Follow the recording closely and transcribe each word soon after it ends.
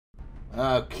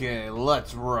Okay,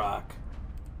 let's rock.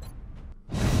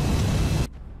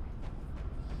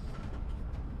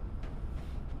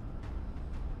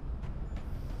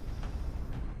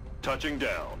 Touching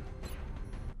down.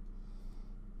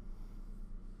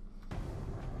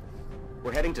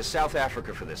 We're heading to South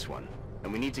Africa for this one,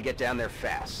 and we need to get down there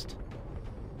fast.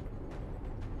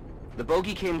 The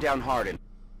bogey came down hard and...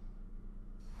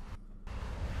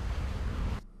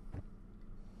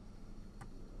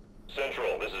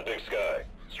 Central, this is Big Sky.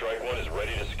 Strike 1 is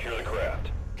ready to secure the craft.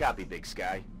 Copy, Big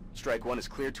Sky. Strike 1 is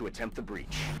cleared to attempt the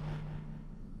breach.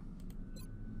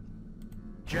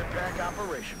 Jetpack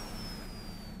operational.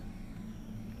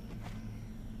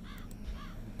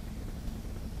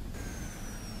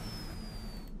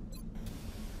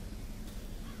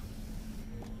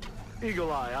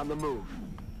 Eagle Eye on the move.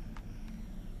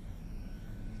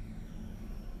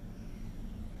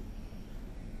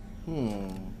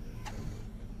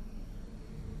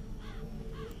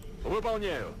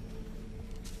 Выполняю.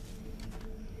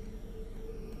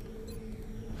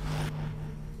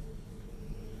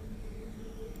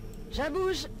 Je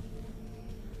bouge.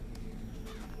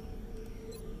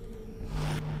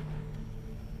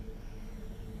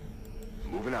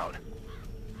 Moving out.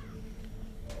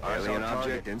 Alien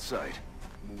object in sight.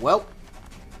 Well.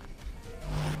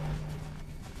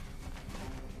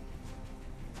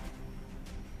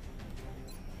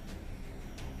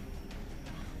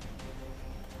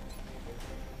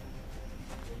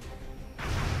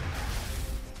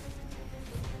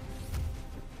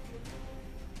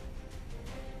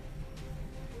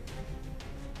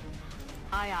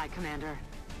 Aye, aye, Commander.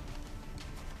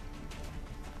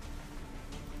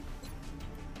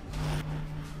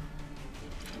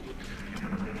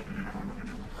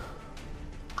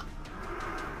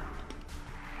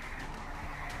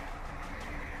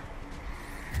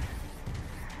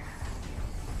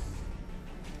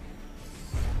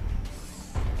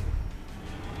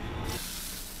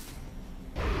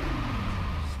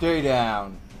 Stay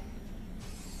down.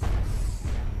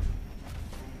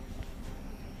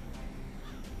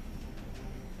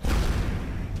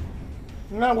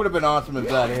 That would have been awesome if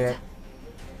that hit.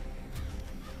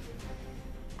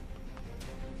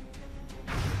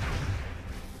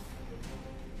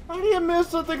 How do you miss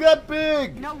something that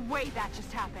big? No way that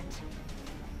just happened.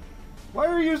 Why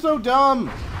are you so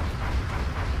dumb?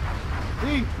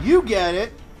 See, you get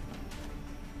it.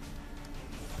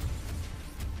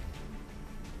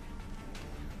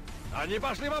 Они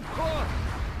пошли в обход!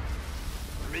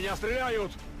 В меня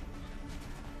стреляют!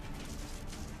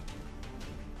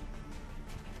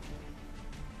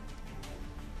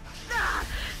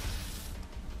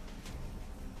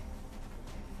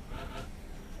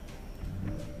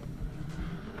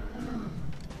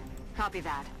 Copy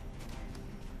that.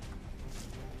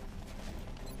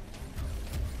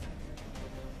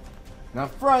 Now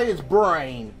fry his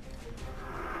brain.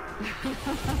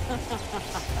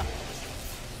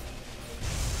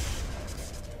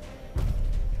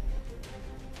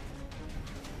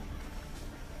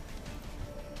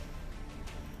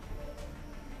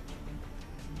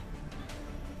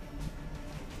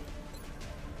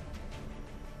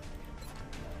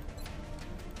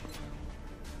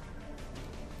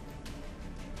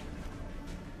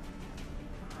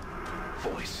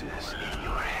 Voices in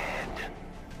your head.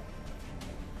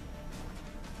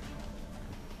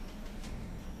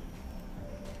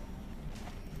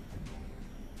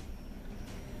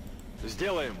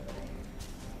 Сделаем!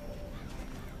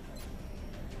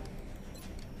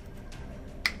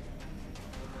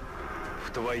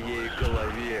 В твоей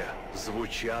голове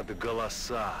звучат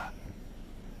голоса.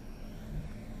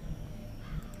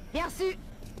 Perçu.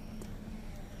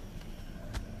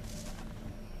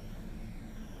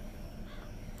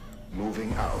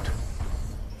 Moving out.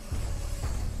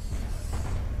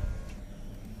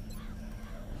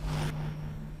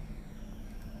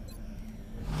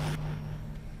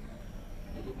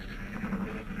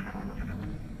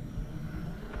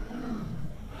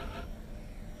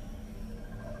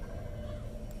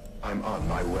 I'm on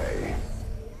my way.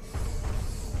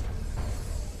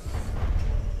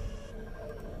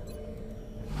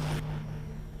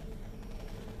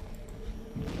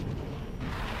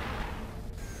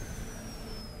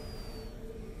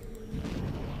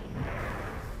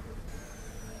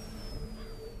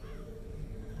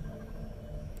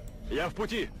 Я в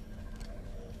пути!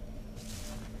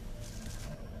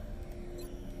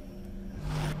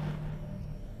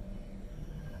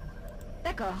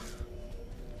 D'accord.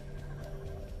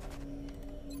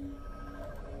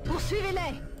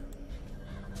 Poursuivez-les.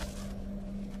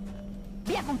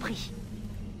 Bien compris.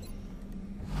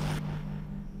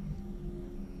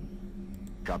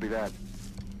 Copy that.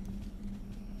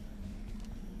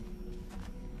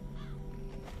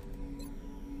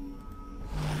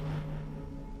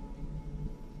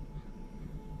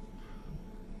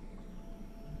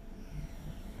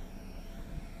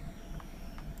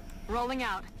 Rolling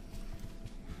out.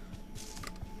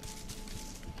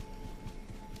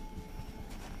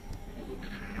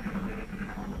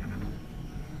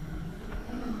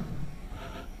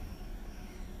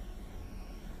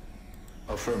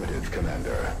 Affirmative,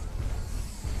 Commander.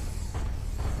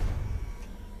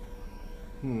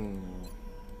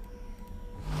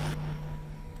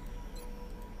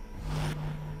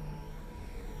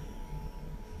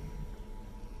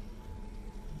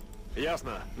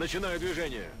 Ясно. Начинаю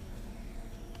движение.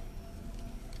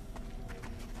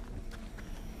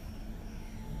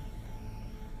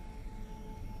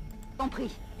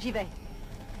 Compris. J'y vais.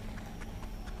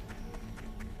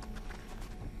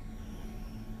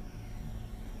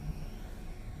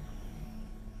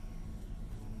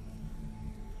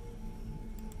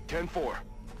 Ten four.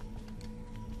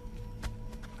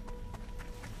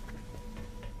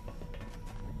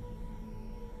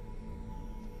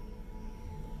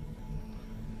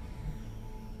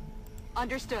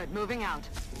 Understood. Moving out.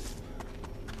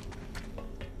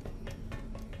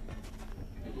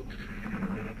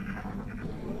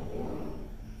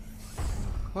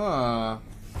 Huh.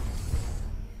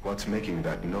 What's making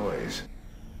that noise?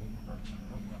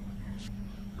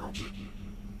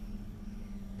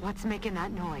 What's making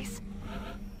that noise?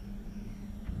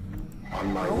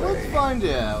 On my Well, way. let's find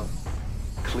out.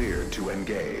 Clear to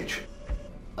engage.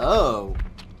 Oh.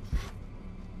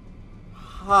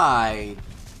 Hi.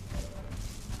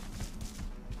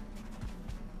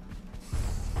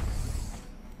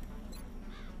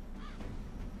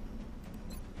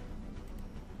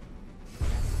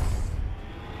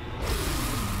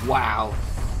 Wow.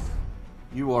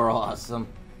 You are awesome.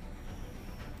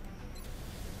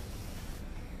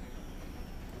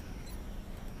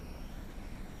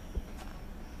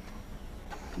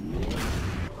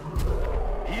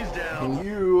 He's down. And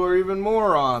you are even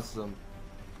more awesome.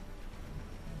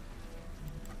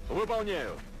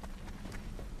 Выполняю.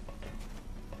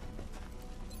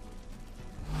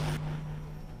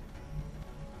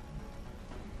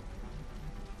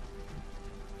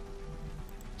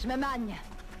 Je me magne.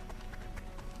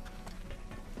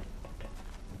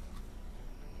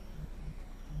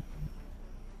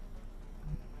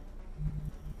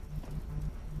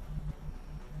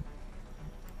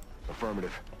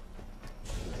 Affirmative.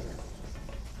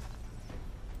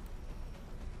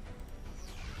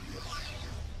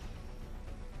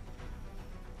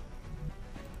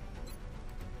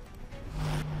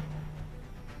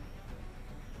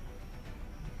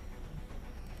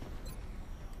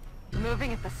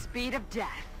 Moving at the speed of death.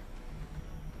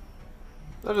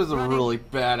 That is a Running. really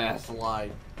badass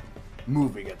line.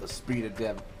 Moving at the speed of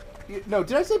death. No,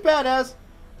 did I say badass?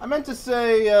 I meant to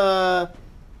say,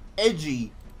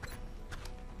 edgy.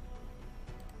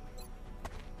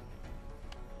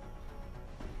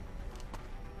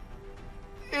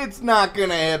 It's not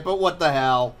gonna hit, but what the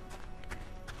hell?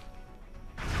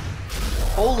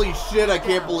 Holy shit, I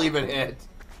can't believe it hit.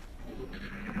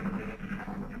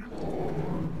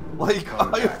 Like,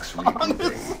 Contacts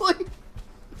honestly?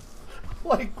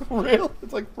 Like, for real?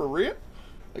 It's like, for real?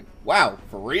 Like, wow,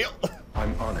 for real?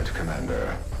 I'm on it,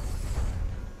 Commander.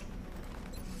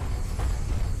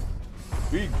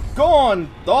 Be gone,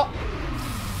 thought.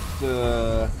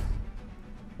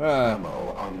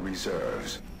 Ammo on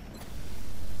reserves.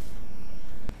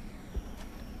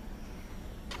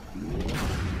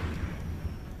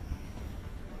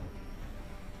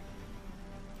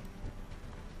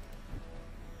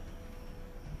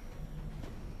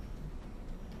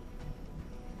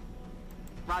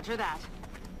 Roger that.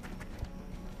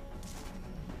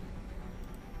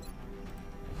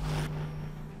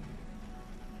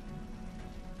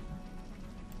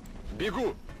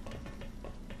 Бегу.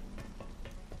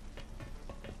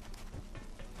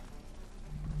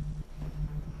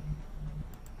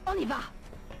 On y va.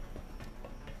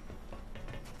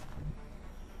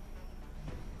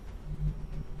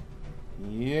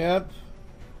 Yep.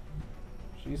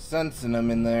 She's sensing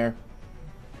him in there.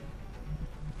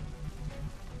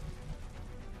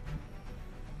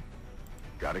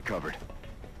 Got it covered.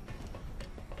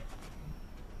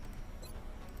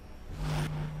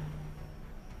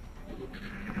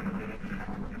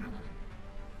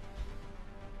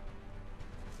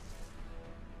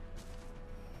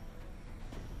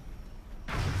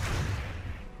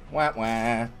 Wah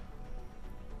wah.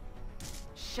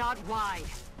 Shot wide.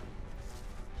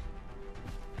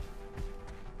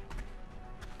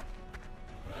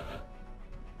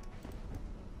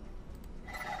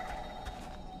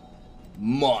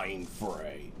 Mind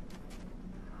fray.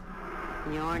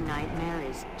 Your nightmare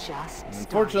is just starting.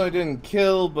 Unfortunately, it didn't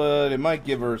kill, but it might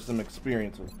give her some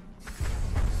experience with.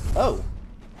 Oh.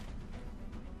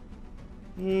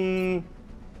 Yeah,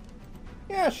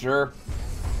 sure.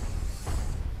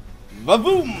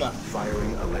 Vavoom!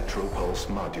 Firing electropulse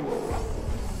module.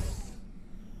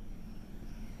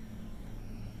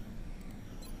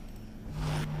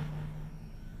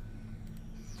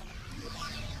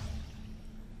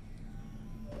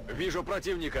 Вижу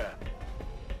противника.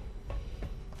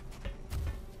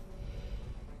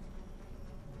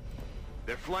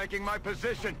 They're flanking my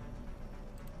position.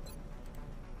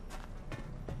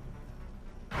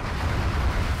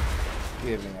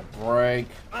 Give me a break.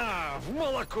 Ah, в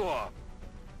молоко.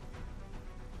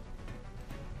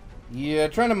 Yeah,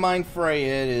 trying to mind fray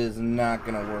it is not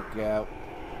gonna work out.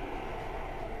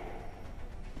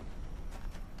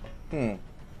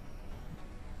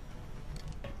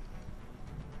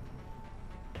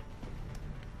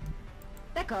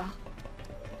 D'accord.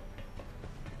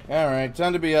 Alright,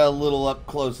 time to be a little up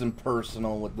close and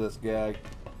personal with this guy.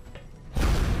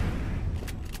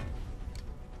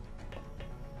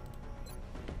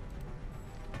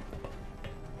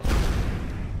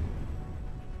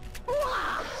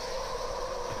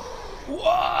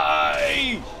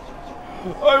 Why?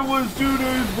 I was 2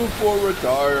 days before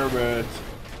retirement.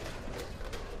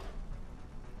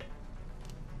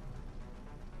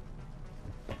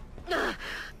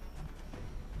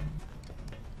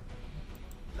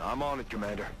 I'm on it,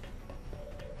 Commander.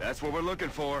 That's what we're looking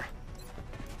for.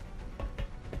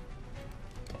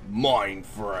 Mind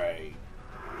fray.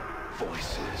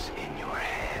 Voices in your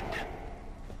head.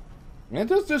 It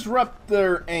does disrupt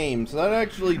their aim, so that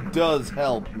actually does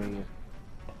help me.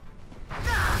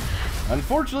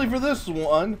 Unfortunately for this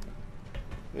one,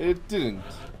 it didn't.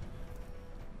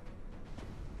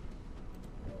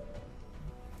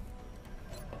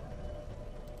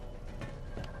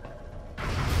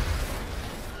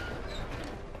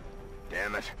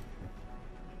 Damn it.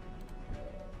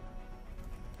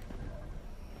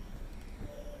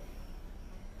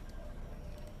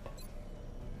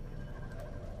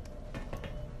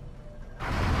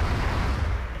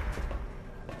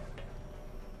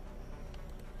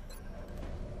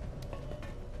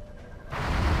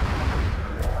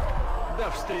 До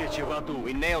встречи в аду.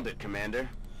 We nailed it, Commander.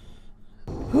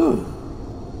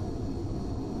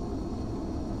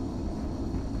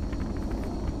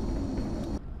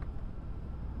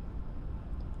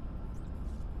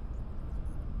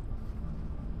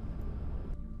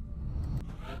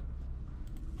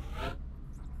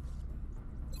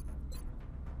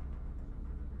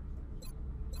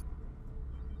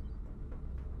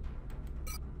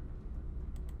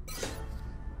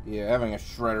 Yeah, having a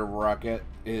shredder rocket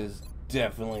is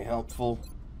definitely helpful.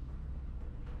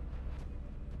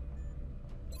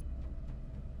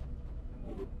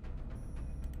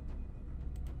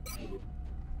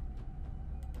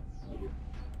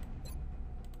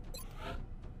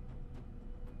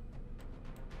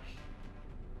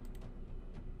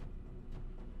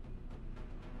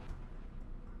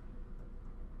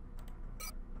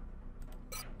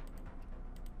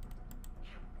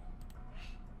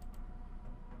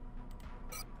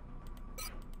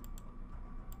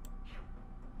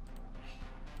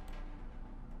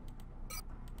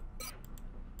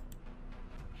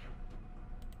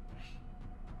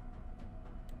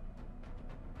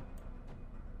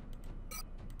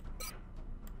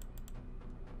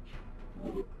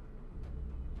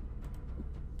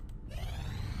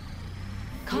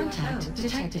 Contact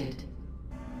detected.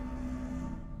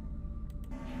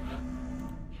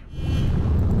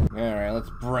 Alright, let's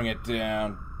bring it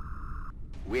down.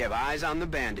 We have eyes on the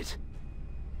bandit.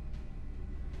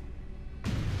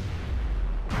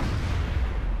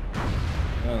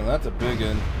 Oh, that's a big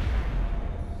one.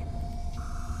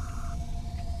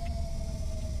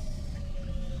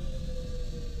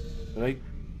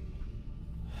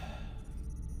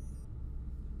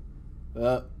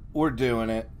 We're doing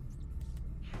it.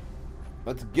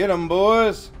 Let's get them,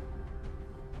 boys.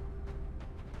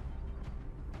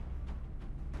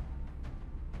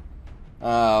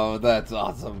 Oh, that's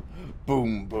awesome.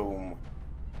 Boom, boom.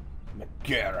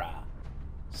 Megara.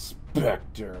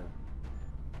 Spectre.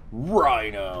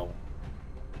 Rhino.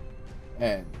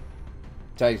 And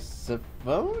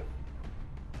Tisiphone?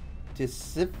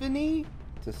 Tisiphone?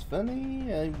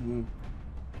 Tisiphone?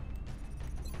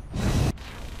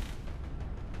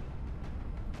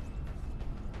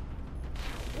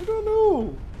 I don't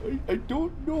know. I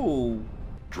don't know.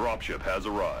 Dropship has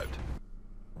arrived.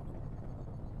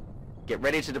 Get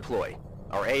ready to deploy.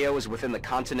 Our AO is within the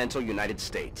continental United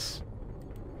States.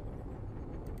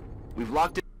 We've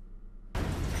locked it.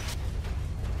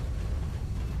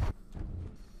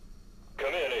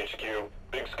 Come in, HQ.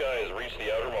 Big Sky has reached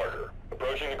the outer marker.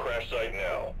 Approaching the crash site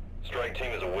now. Strike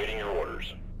team is awaiting your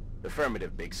orders. The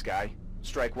Affirmative, Big Sky.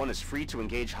 Strike 1 is free to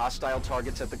engage hostile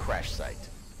targets at the crash site.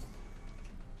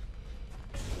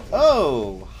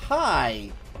 Oh,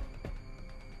 hi.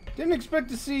 Didn't expect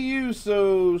to see you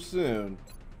so soon.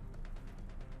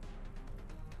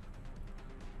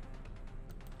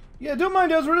 Yeah, don't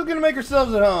mind us. We're just gonna make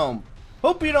ourselves at home.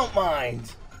 Hope you don't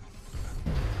mind.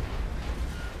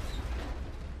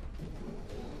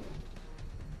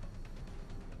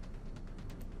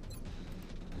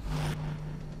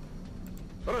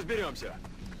 Разберемся.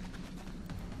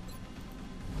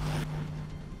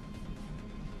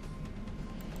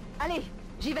 Allez,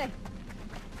 j'y vais.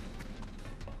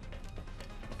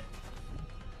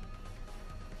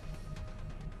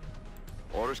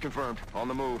 Orders confirmed. On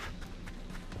the move.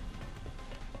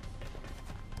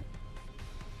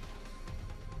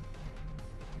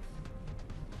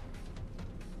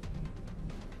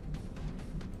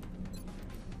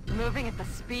 Moving at the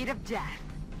speed of death.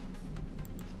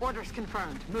 Orders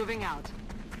confirmed. Moving out.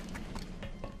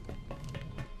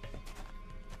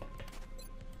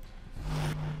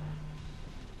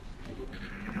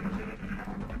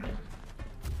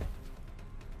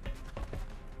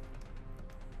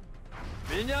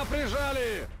 Меня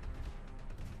прижали!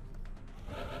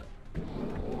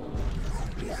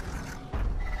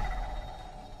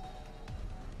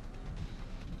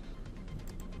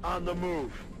 On the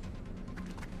move.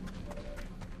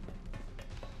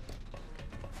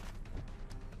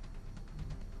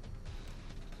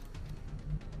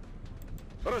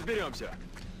 Разберемся.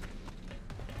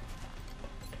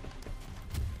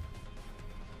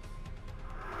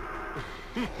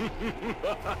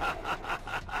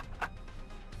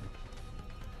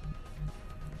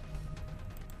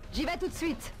 J'y vais tout de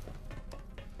suite.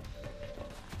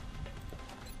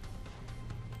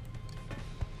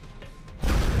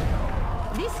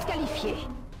 Disqualifié.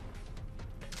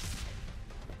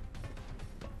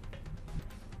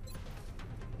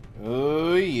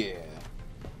 Oh, yeah.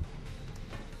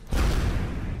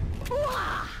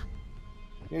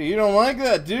 Yeah, you don't like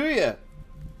that, do you?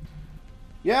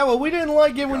 Yeah, well, we didn't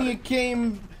like it when you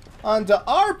came onto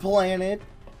our planet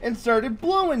and started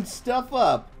blowing stuff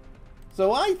up.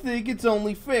 So I think it's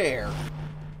only fair.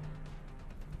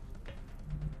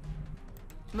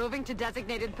 Moving to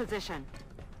designated position.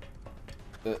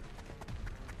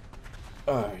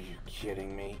 Are you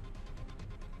kidding me?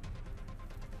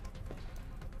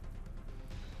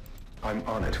 I'm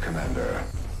on it, Commander.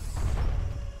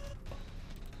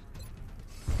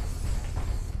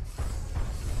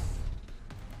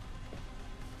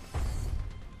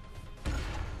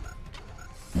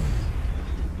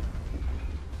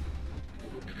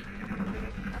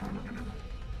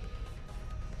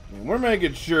 And we're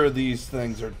making sure these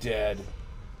things are dead.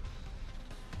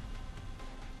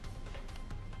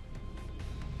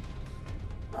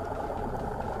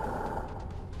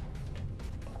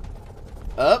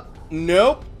 Up?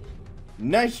 Nope.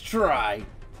 Nice try.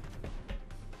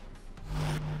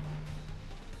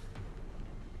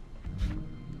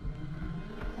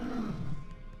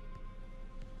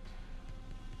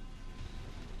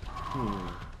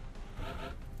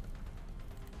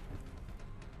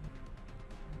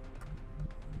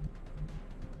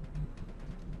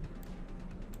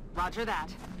 Roger that.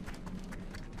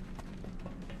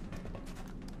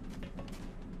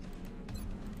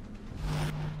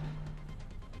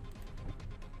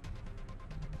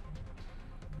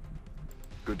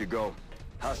 Good to go.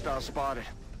 Hostile spotted.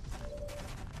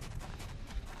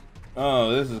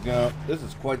 Oh, this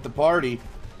is quite the party.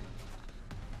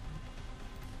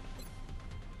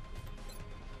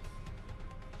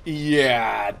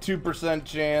 Yeah, 2%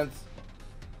 chance.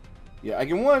 Yeah, I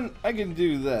can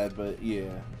do that, but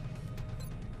yeah.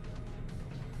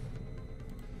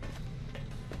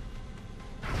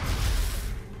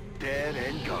 Dead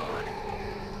and gone.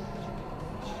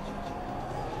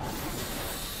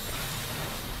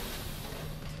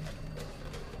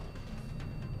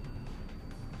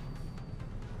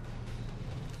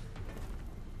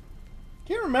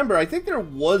 Can't remember. I think there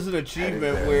was an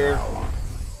achievement where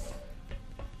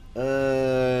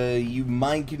you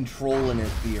mind control an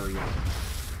Ethereum.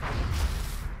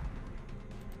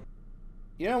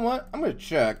 You know what? I'm gonna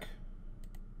check.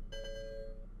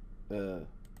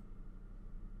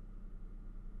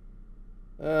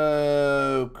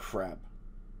 Oh crap.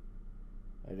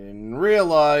 I didn't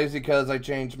realize because I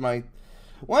changed my...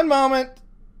 One moment!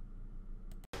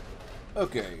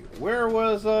 Okay, where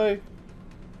was I?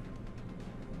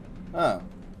 Oh.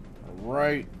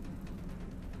 Right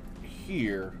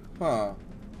here. Huh.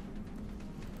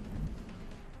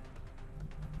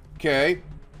 Okay.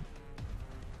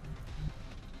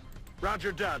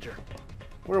 Roger, Dodger.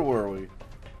 Where were we?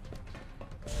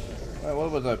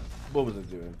 What was I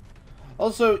doing?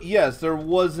 Also, yes, there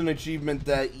was an achievement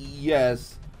that,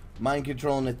 yes, mind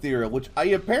control and ethereal, which I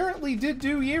apparently did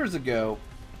do years ago.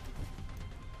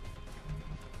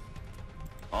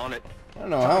 On it. I don't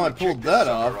know how I pulled that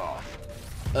off.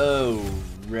 Oh,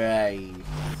 right.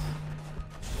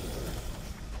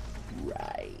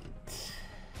 Right.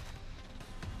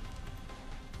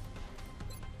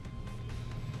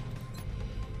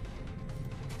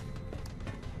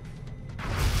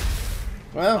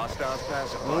 Well,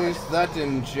 at least that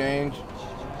didn't change.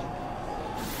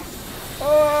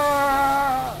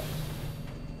 Ah!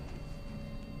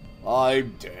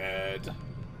 I'm dead.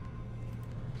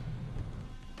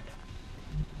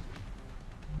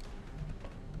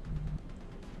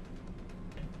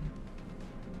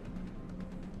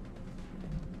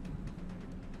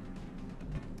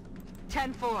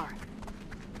 Ten-4.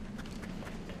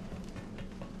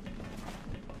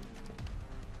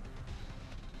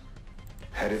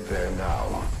 Headed there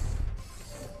now.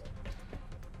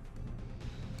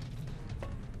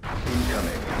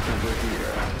 Incoming over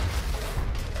here.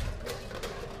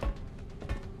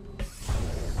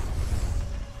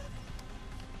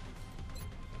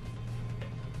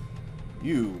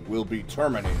 You will be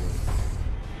terminated.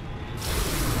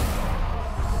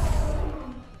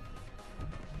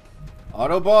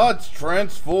 Autobots,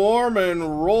 transform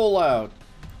and roll out.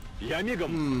 Я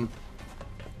мигом.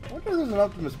 I wonder if there's an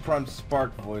Optimus Prime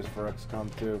Spark voice for XCOM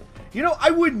 2. You know,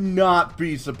 I would not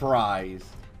be surprised.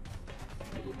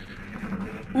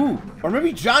 Ooh, or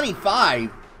maybe Johnny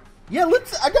 5. Yeah,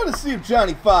 I gotta see if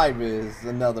Johnny 5 is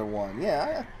another one.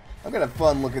 Yeah, I'm gonna have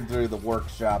fun looking through the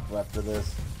workshop after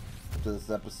this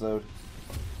episode.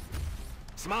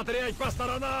 Смотреть по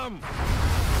сторонам.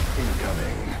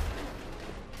 Incoming.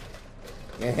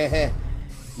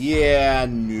 Yeah,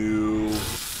 no.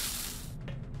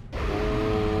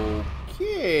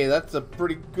 Okay, that's a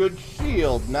pretty good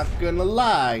shield, not gonna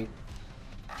lie.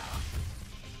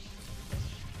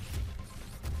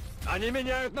 Они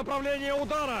меняют направление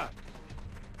удара.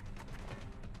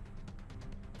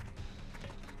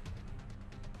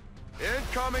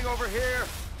 Incoming over here.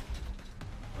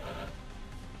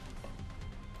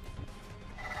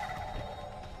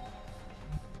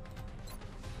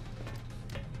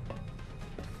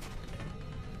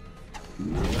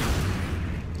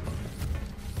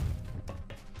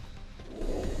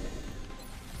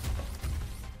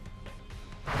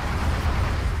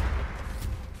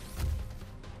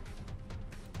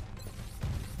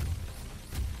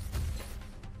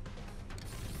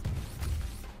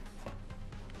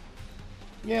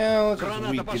 Yeah, let's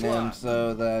just weaken him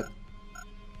so that...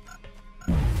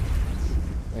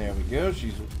 There we go,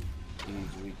 he's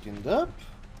weakened up.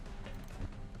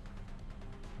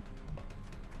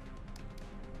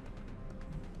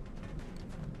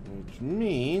 Which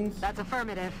means... That's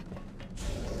affirmative.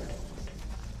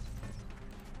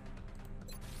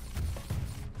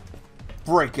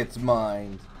 break its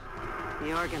mind.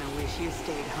 You're gonna wish you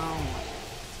stayed home.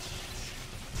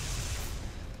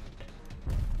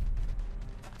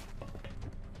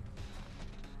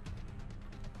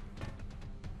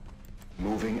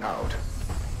 Moving out.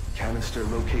 Canister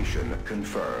location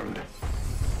confirmed.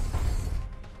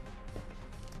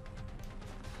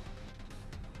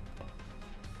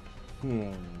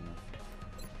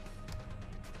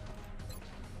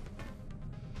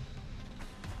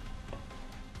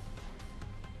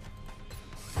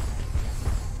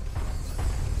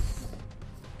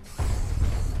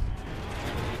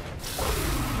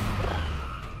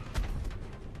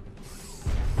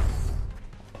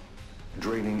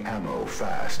 Draining ammo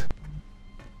fast.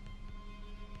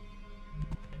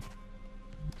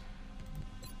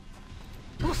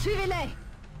 Poursuivez-les!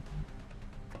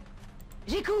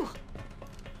 J'y cours!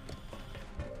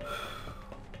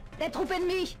 Des troupes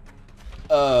ennemies!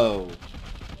 Oh.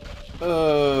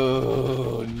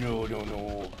 Oh, no, no,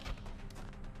 no.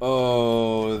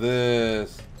 Oh,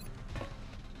 this.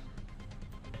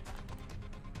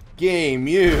 Game,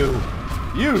 you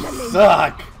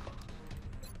suck!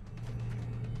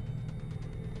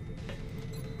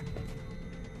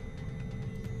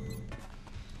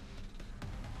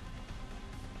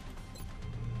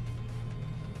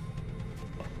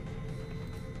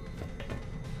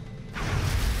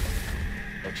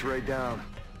 X-ray down.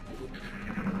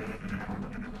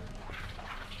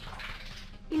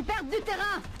 Ils perdent du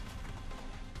terrain!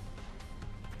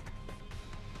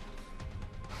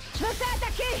 Je me fais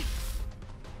attaquer!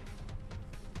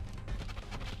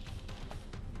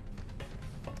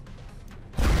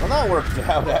 Well, that worked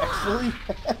out, actually.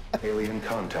 Alien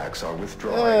contacts are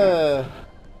withdrawing.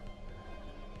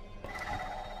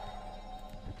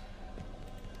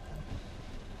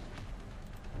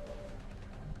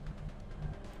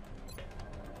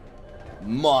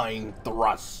 Mind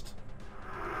thrust.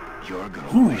 You're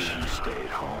gonna wish you stayed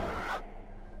home.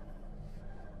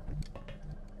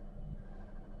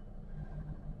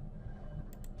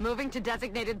 Moving to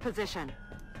designated position.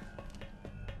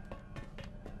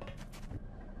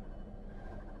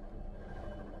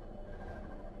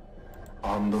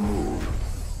 On the move.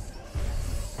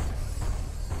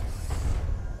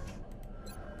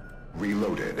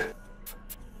 Reloaded.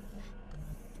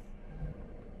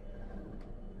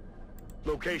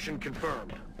 Location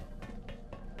confirmed.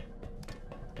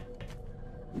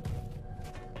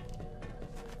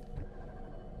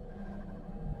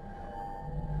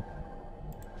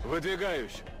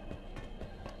 Выдвигаюсь.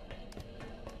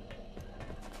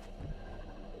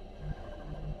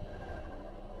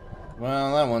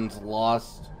 Well, that one's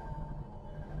lost.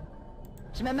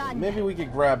 Je me manie. Maybe we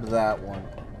could grab that one.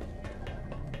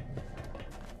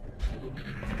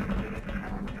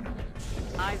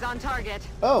 Eyes on target.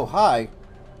 Oh, hi.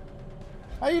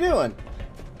 How you doing?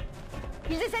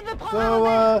 Ils essaient de me prendre So,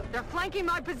 à revers. They're flanking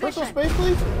my Personal position. space,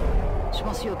 please? Je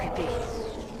m'en suis occupé.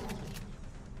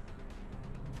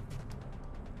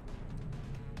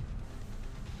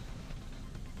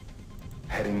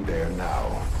 Heading there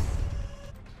now.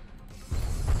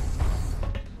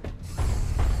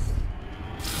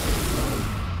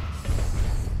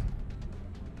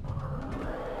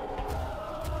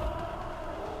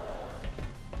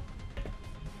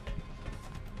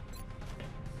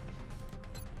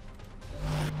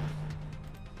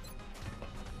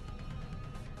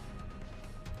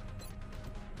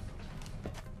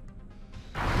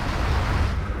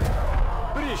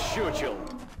 Прищучил.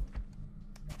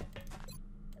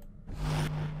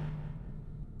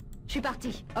 Je suis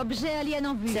parti. Objet alien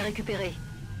en vue. C'est récupéré.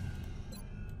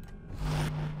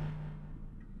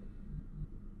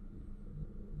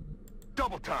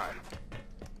 Double time.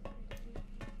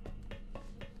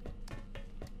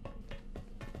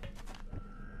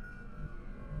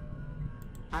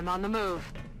 I'm on the move.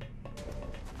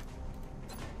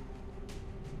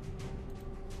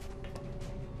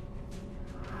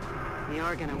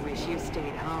 You're gonna wish you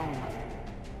stayed home.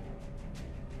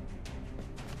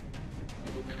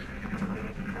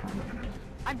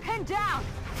 I'm pinned down!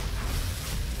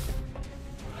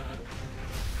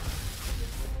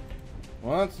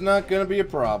 Well, it's not gonna be a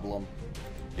problem.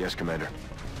 Yes, Commander.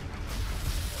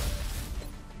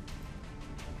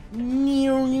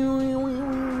 Your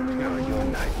Your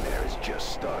nightmare is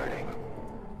just starting.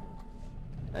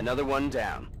 Another one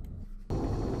down.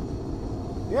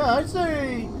 Yeah,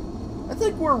 I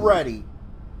think we're ready.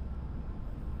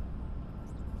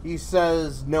 He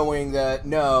says, knowing that,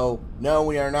 no,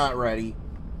 we are not ready.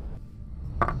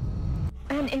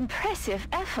 An impressive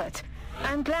effort.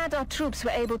 I'm glad our troops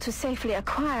were able to safely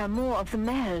acquire more of the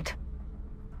meld.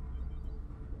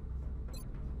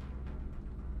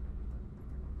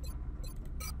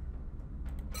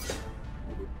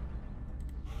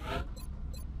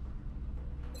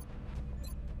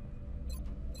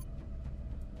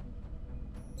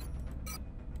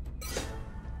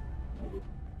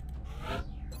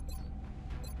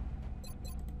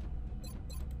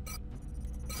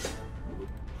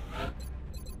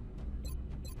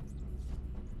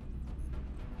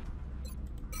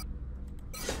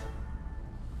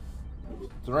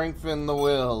 Strengthen the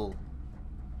will.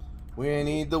 We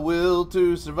need the will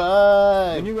to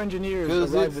survive. The new engineers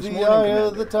 'Cause arrived it's this the morning, eye Commander.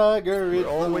 of the tiger. We're It's the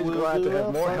always will glad to have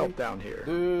fight. more help down here.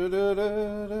 Do, do, do,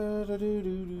 do, do, do,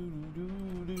 do,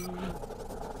 do, do.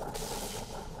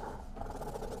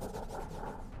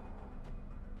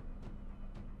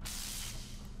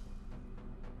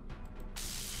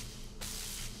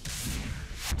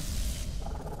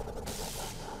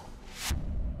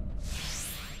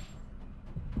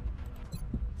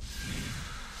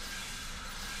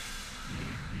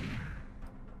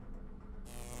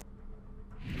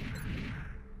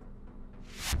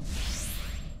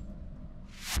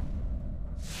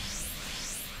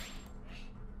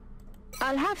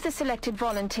 I'll have the selected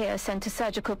volunteer sent to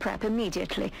surgical prep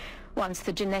immediately. Once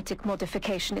the genetic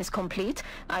modification is complete,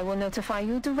 I will notify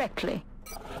you directly.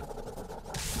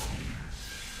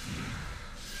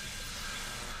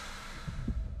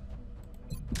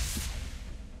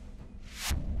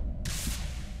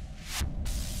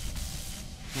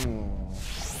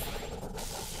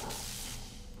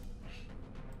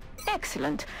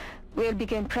 Excellent. We'll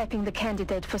begin prepping the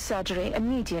candidate for surgery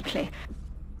immediately.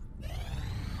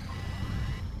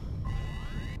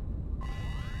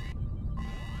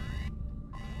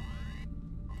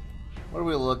 What are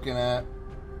we looking at?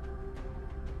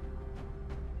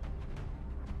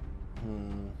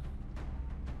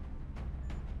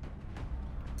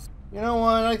 You know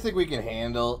what? I think we can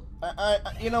handle.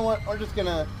 You know what? We're just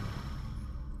gonna.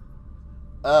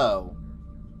 Oh.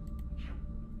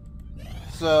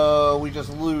 So we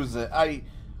just lose it.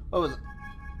 What was it?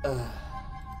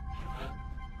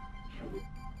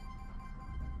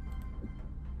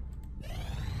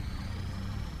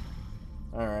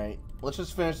 Alright. Let's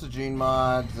just finish the gene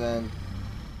mods and...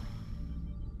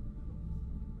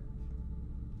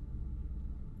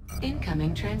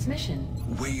 Incoming transmission.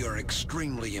 We are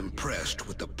extremely impressed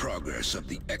with the progress of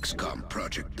the Xcom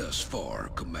project thus far,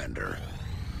 Commander.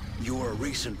 Your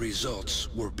recent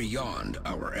results were beyond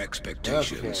our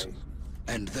expectations. Okay.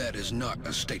 And that is not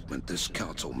a statement this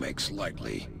council makes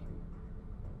lightly.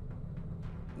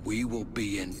 We will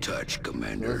be in touch,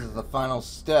 Commander. This is the final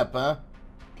step, huh?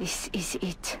 This is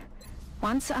it.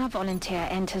 Once our volunteer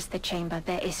enters the chamber,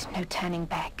 there is no turning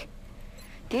back.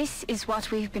 This is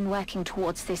what we've been working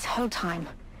towards this whole time.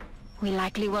 We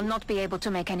likely will not be able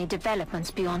to make any developments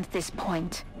beyond this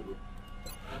point.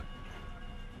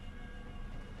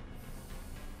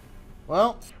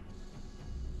 Well,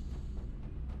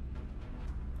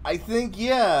 I think,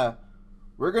 yeah,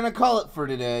 we're gonna call it for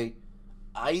today.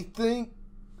 I think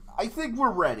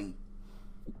we're ready.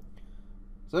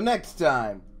 So next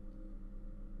time,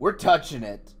 we're touching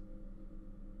it.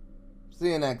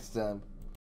 See you next time.